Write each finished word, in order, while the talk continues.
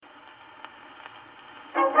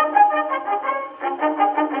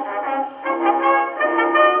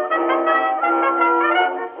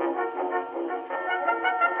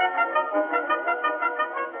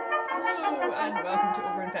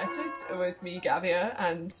Gavia,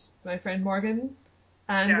 and my friend Morgan,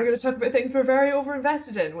 and we're going to Yes. talk about things we're very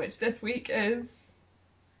overinvested in, which this week is...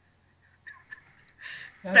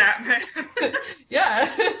 Batman. Yeah.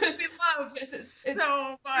 We love Yes, it's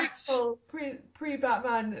so much. prequel,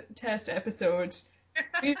 pre-Batman test episode.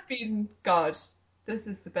 We've been, God, this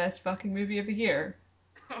is the best fucking movie of the year.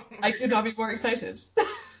 Oh I my could not god. be more excited. So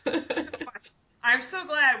much. I'm so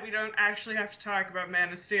glad we don't actually have to talk about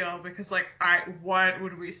Man of Steel because what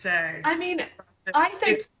would we say? I mean, I It's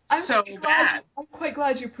think it's so bad. I'm quite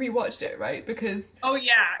glad you pre-watched it, right? Because Oh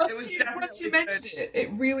yeah, it once was you definitely good. mentioned it, it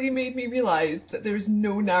really made me realize that there's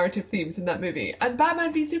no narrative themes in that movie. And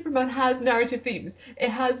Batman v Superman has narrative themes. It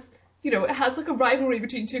has, it has like a rivalry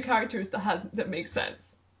between two characters that makes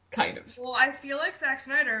sense, kind of. Well, I feel like Zack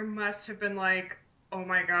Snyder must have been like, "Oh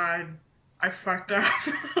my God, I fucked up."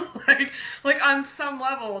 like, like on some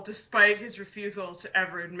level, despite his refusal to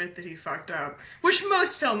ever admit that he fucked up, which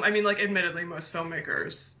I mean, like, admittedly, most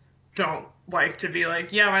filmmakers don't like to be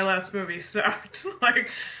like, "Yeah, my last movie sucked."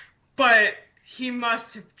 But he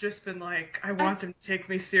must have just been like, "I I want them to take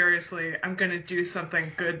me seriously. I'm gonna do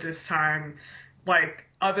something good this time." Like,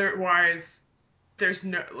 otherwise there's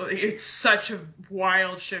no it's such a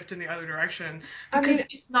wild shift in the other direction I because mean,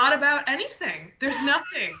 it's not about anything. There's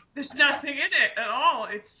nothing in it at all.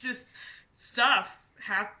 It's just stuff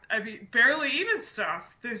I mean, barely even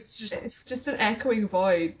stuff. There's just it's just an echoing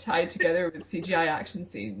void tied together with CGI action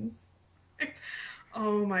scenes.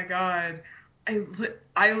 oh my god.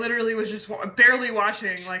 I literally was just barely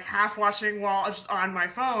watching, like half watching while just on my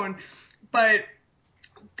phone, but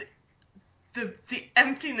the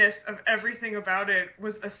emptiness of everything about it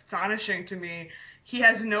was astonishing to me. He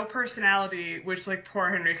has no personality, which like poor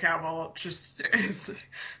Henry Cavill just is.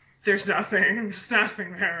 There's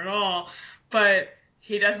nothing there at all. But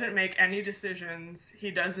he doesn't make any decisions.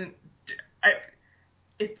 He doesn't. I,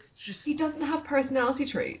 it's He just doesn't have personality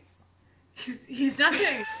traits. he's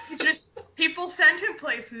nothing. He just people send him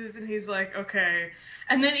places, and he's like okay.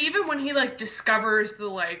 And then even when he like discovers the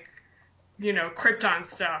Krypton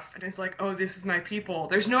stuff and is like, oh, this is my people.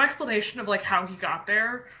 There's no explanation of like how he got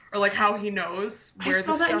there or like how he knows I where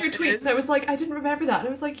saw this that in stuff your tweets and I was is. like, I didn't remember that. And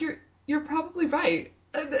I was like, you're probably right.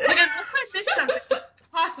 Like, unless I missed something, which is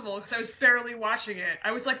possible because I was barely watching it.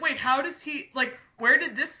 I was like, wait, how does he, like, where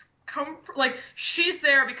did this come from? Like, she's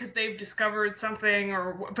there because they've discovered something,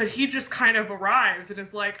 but he just kind of arrives and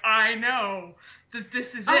is like, I know that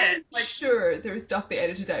this is it. I'm Like, sure there was stuff they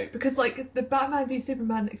edited out because like the Batman v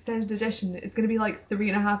Superman extended edition is going to be like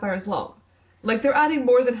 3.5 hours long. Like they're adding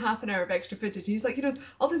more than half an hour of extra footage. He's like,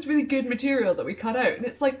 all this really good material that we cut out, and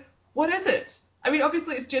it's like, what is it? I mean,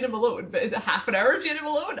 obviously it's Jenna Malone, but is it half an hour of Jenna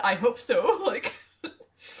Malone? I hope so. Like,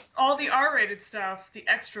 all the R-rated stuff, the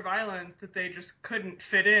extra violence that they just couldn't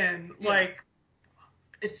fit in, yeah. like,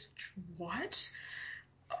 it's what?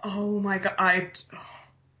 Oh my god, it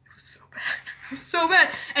was so bad. It was so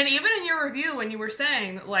bad. And even in your review, when you were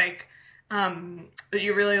saying that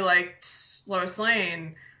you really liked Lois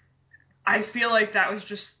Lane, I feel like that was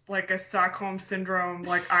just like a Stockholm syndrome.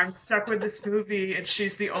 Like I'm stuck with this movie, and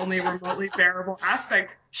she's the only remotely bearable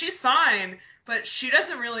aspect. She's fine, but she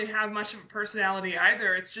doesn't really have much of a personality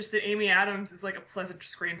either. It's just that Amy Adams is like a pleasant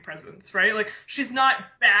screen presence, right? Like she's not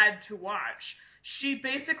bad to watch. She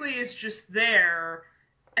basically is just there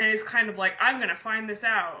and is kind of like, I'm gonna find this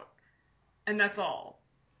out, and that's all.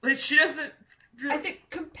 Like she doesn't. I think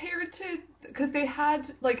compared to because they had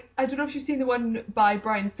like I don't know if you've seen the one by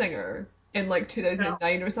Bryan Singer in like No.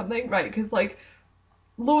 2009 or something, right? Because like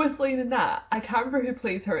Lois Lane in that, I can't remember who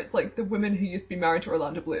plays her. It's like the woman who used to be married to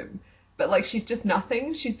Orlando Bloom. But like she's just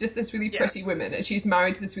nothing. She's just this really Yeah. pretty woman and she's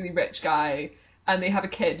married to this really rich guy and they have a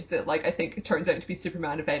kid that like I think turns out to be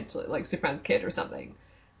Superman eventually, like Superman's kid or something.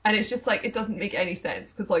 And it's just like it doesn't make any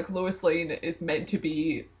sense because like Lois Lane is meant to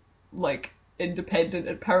be like independent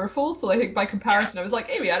and powerful. So I think by Yeah. comparison I was like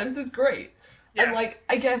Amy Adams is great. And like Yes.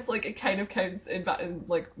 I guess like it kind of counts in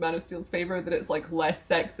like Man of Steel's favor that it's like less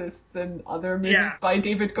sexist than other Yeah. movies by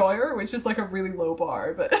David Goyer, which is like a really low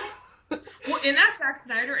bar. But Well, in that Zack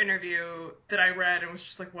Snyder interview that I read and was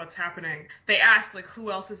just like, what's happening? They asked like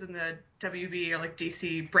who else is in the WB or like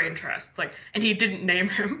DC brain trust, like, and he didn't name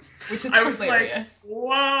him. which is I was like, hilarious.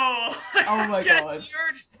 whoa! Like, Oh I my guess god.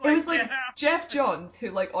 you're just It like, was yeah. like Jeff Johns, who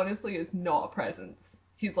like honestly is not a presence.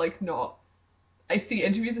 He's like not. I see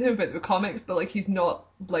interviews with him about the comics, but like he's not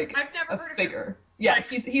like I've never a heard of him. figure. Yeah, Like,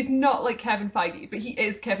 he's not like Kevin Feige, but he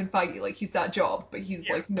is Kevin Feige. Like he's that job, but he's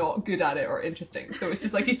yeah. like not good at it or interesting. So it's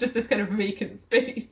just like he's just this kind of vacant space.